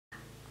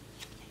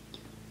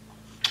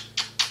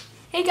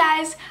Hey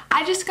guys,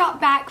 I just got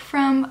back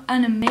from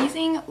an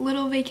amazing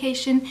little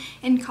vacation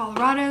in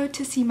Colorado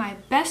to see my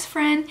best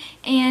friend,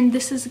 and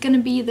this is gonna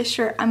be the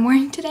shirt I'm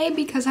wearing today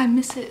because I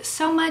miss it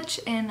so much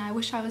and I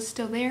wish I was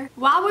still there.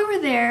 While we were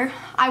there,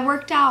 I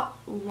worked out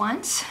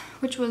once,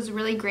 which was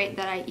really great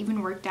that I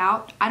even worked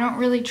out. I don't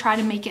really try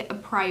to make it a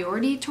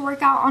priority to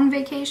work out on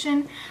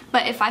vacation,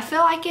 but if I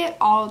feel like it,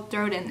 I'll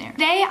throw it in there.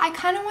 Today, I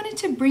kind of wanted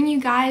to bring you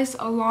guys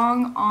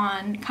along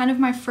on kind of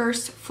my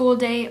first full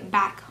day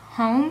back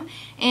home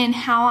and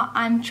how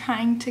I'm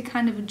trying to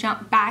kind of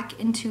jump back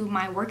into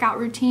my workout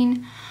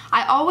routine.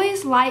 I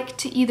always like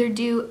to either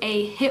do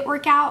a HIIT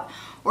workout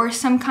or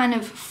some kind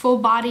of full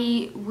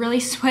body,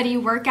 really sweaty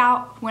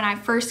workout when I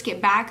first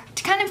get back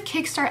to kind of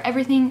kickstart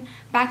everything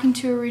back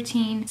into a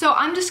routine. So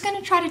I'm just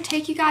gonna try to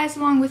take you guys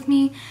along with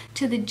me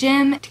to the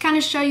gym to kind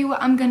of show you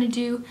what I'm gonna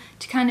do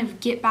to kind of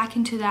get back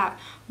into that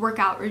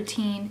workout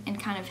routine and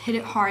kind of hit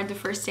it hard the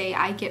first day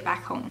I get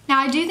back home. Now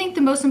I do think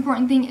the most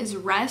important thing is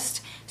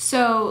rest.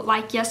 So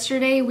like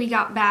yesterday we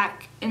got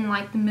back in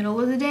like the middle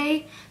of the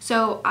day,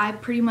 so I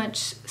pretty much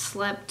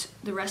slept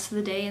the rest of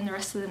the day and the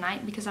rest of the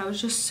night because I was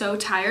just so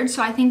tired.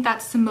 So I think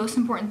that's the most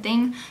important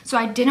thing. So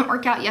I didn't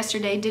work out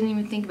yesterday, didn't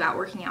even think about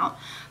working out.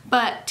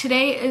 But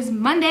today is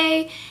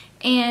Monday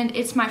and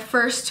it's my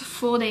first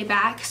full day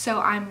back, so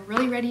I'm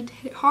really ready to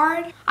hit it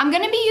hard. I'm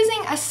gonna be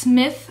using a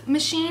Smith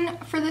machine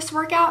for this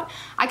workout.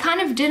 I kind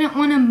of didn't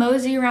want to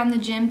mosey around the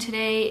gym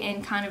today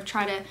and kind of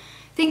try to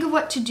think of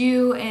what to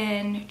do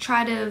and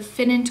try to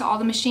fit into all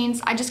the machines.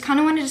 I just kind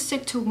of wanted to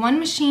stick to one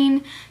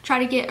machine, try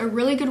to get a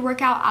really good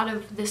workout out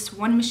of this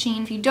one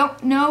machine. If you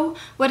don't know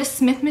what a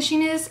Smith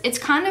machine is, it's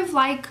kind of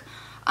like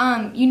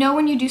you know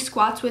when you do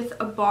squats with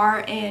a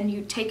bar and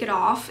you take it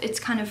off, it's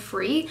kind of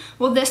free.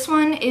 Well, this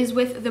one is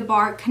with the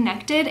bar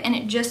connected and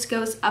it just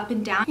goes up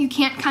and down. You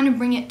can't kind of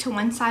bring it to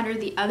one side or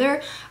the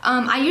other.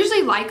 I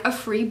usually like a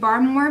free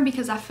bar more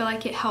because I feel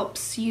like it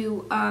helps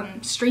you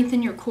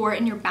strengthen your core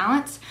and your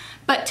balance.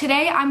 But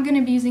today I'm going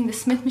to be using the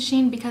Smith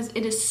machine because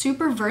it is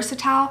super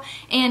versatile,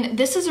 and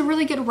this is a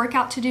really good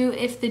workout to do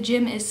if the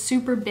gym is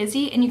super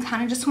busy and you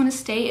kind of just want to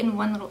stay in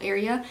one little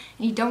area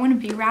and you don't want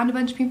to be around a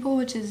bunch of people,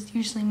 which is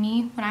usually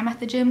me when I'm at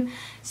the gym.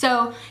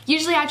 So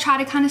usually I try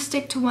to kind of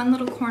stick to one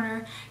little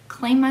corner,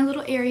 claim my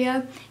little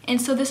area,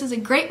 and so this is a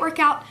great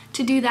workout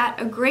to do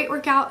that, a great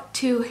workout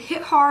to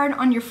hit hard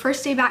on your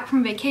first day back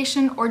from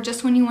vacation or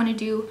just when you want to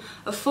do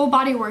a full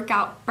body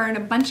workout, burn a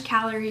bunch of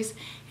calories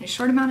in a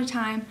short amount of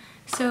time.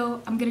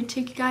 So I'm gonna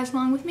take you guys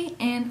along with me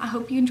and I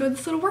hope you enjoy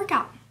this little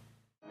workout.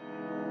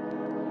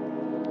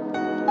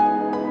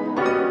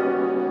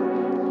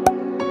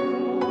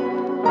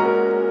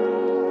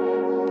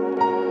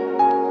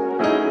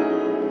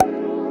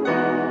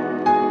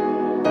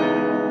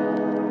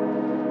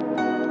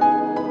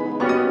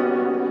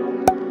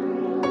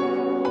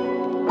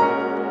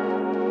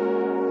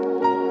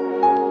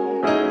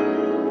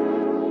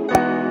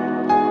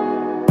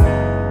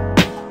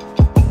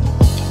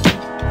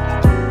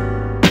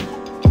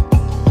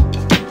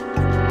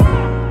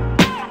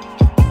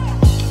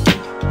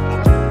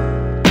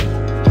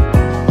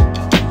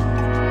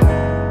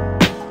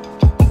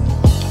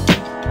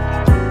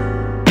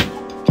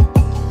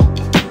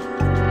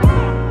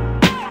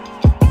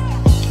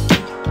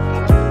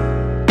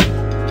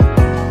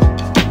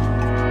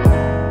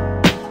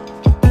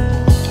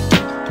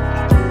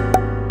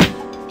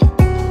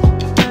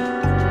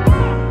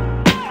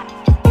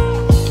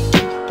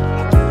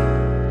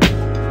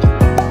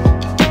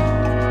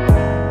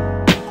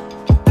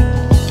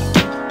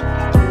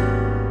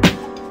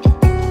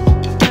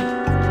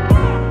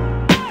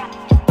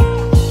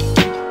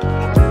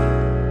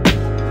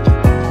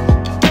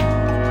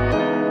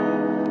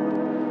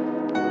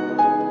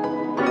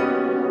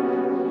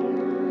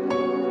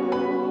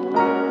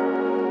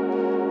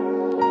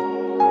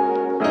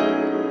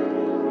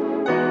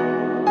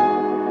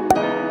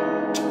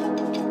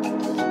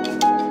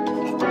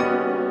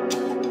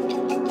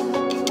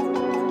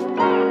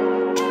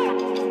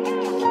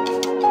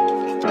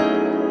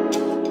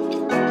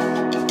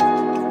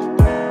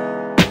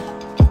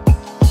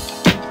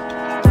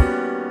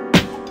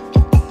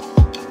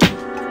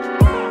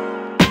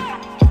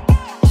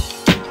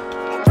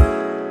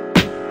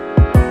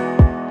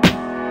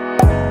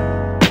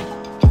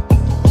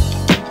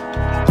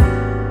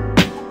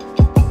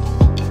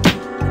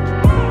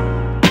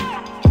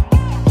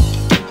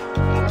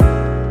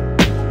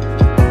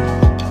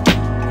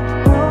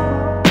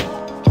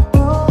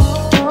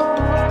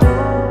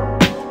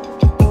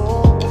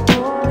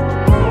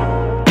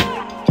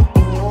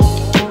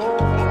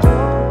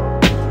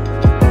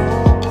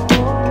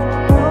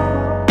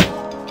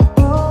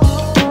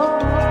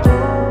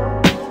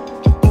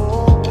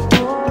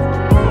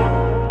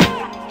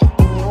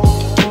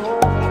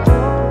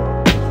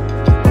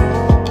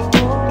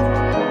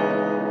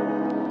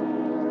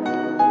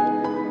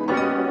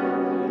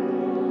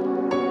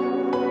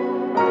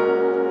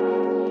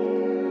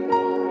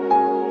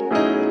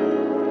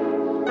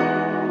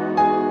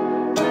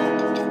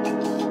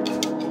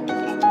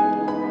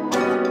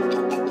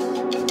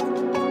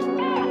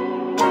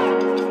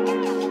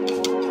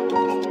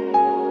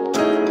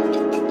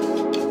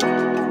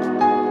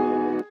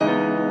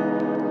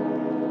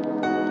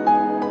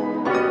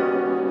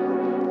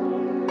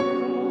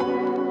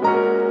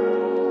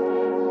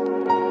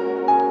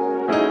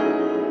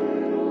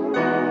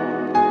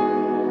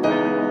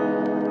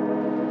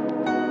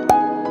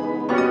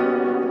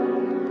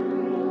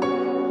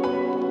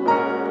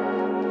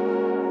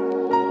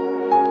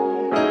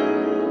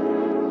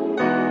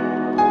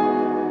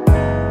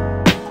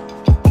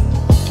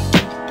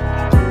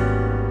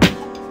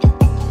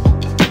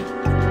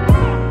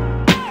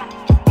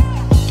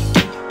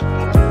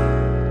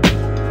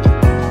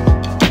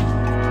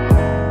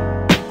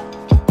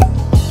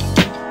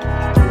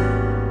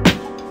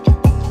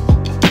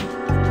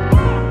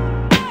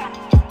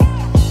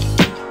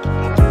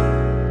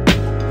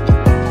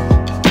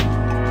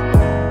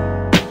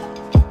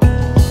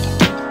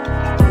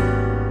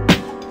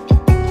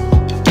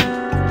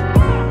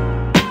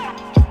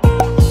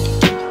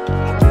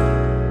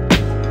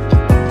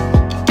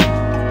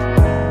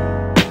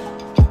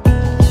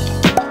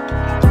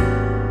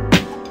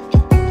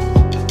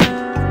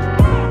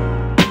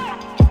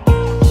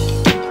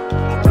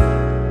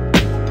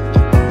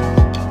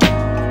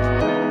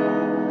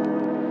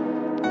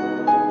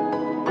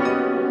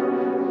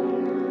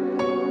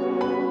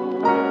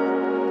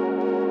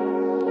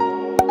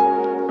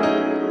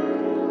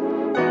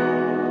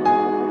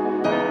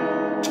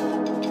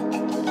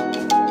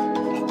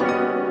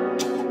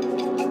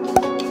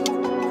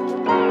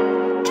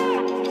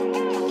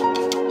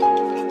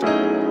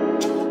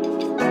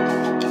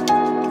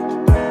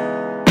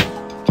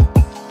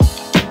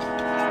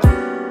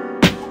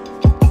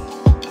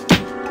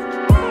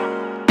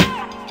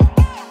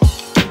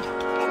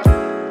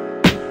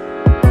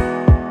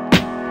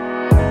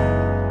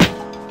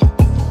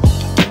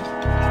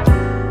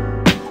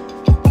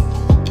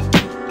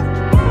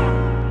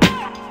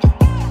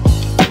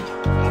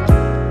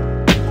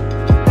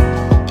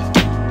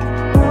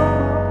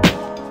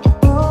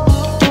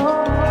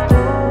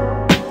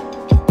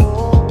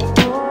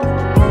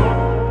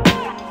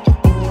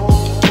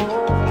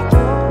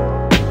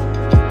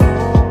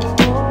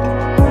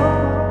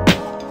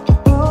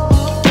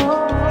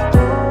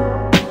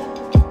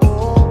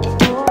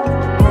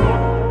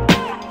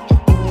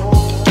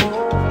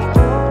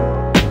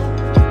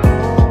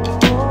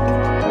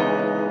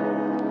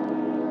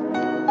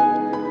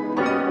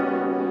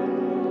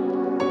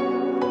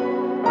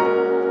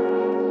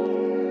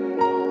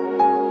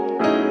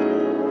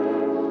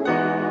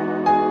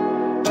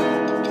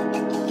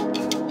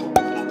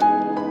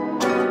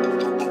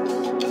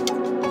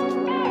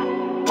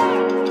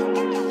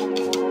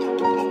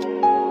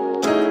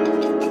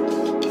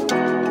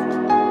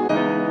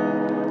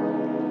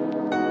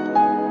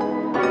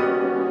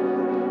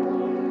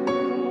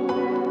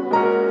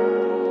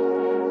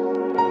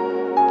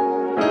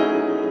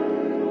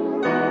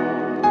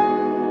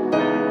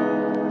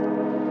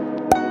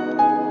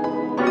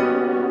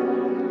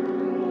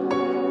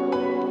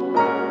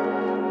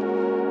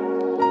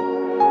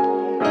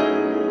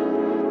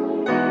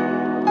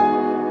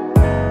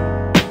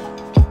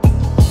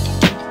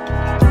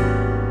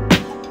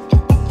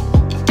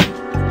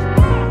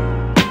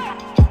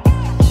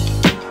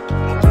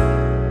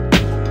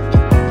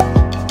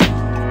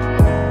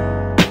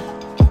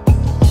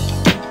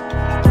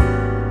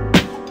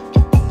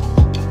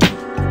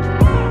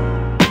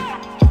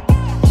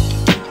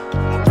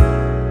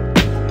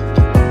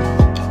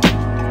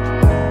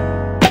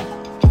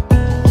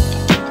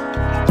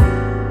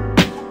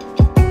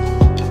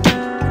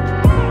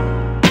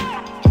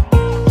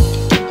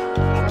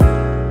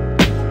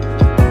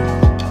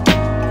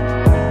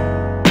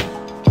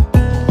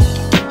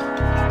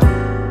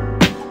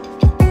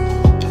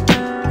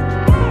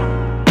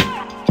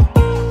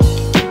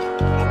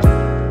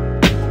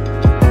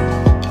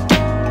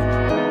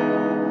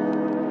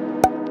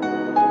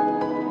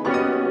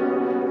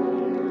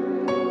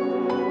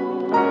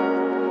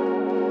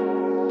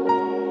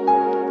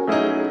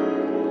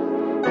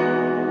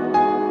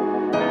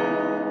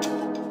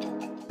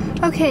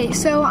 Okay,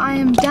 so I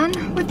am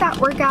done with that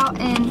workout,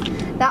 and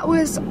that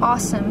was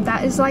awesome.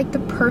 That is like the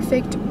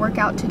perfect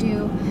workout to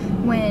do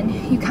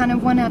when you kind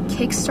of want to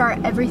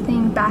kickstart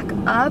everything back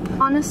up.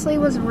 Honestly,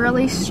 was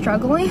really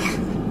struggling.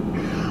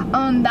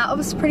 That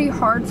was pretty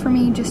hard for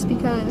me just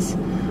because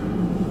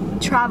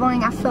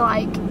traveling, I feel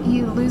like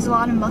you lose a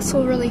lot of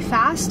muscle really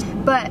fast,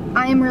 but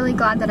I am really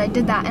glad that I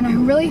did that, and I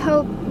really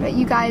hope that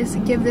you guys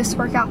give this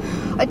workout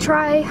a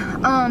try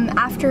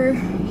after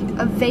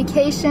a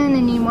vacation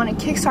and you want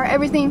to kickstart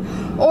everything,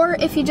 or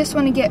if you just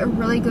want to get a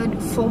really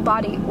good full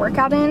body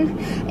workout in.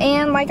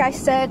 And like I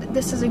said,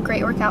 this is a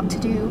great workout to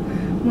do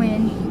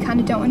when you kind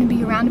of don't want to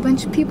be around a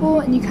bunch of people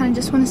and you kind of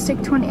just want to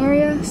stick to one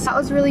area. So that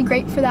was really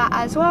great for that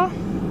as well.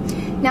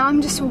 Now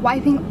I'm just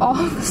wiping all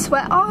the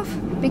sweat off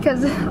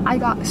because I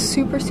got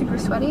super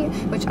sweaty,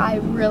 which I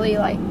really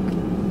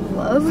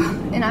love,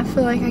 and I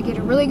feel like I get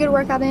a really good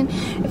workout in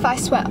if I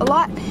sweat a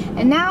lot.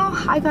 And now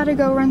I gotta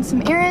go run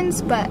some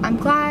errands, but I'm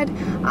glad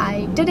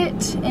I did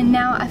it, and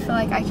now I feel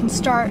like I can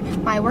start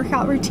my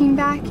workout routine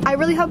back. I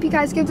really hope you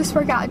guys give this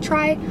workout a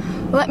try.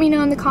 Let me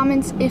know in the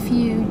comments if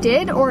you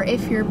did or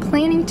if you're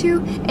planning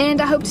to,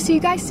 and I hope to see you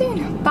guys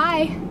soon.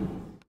 Bye!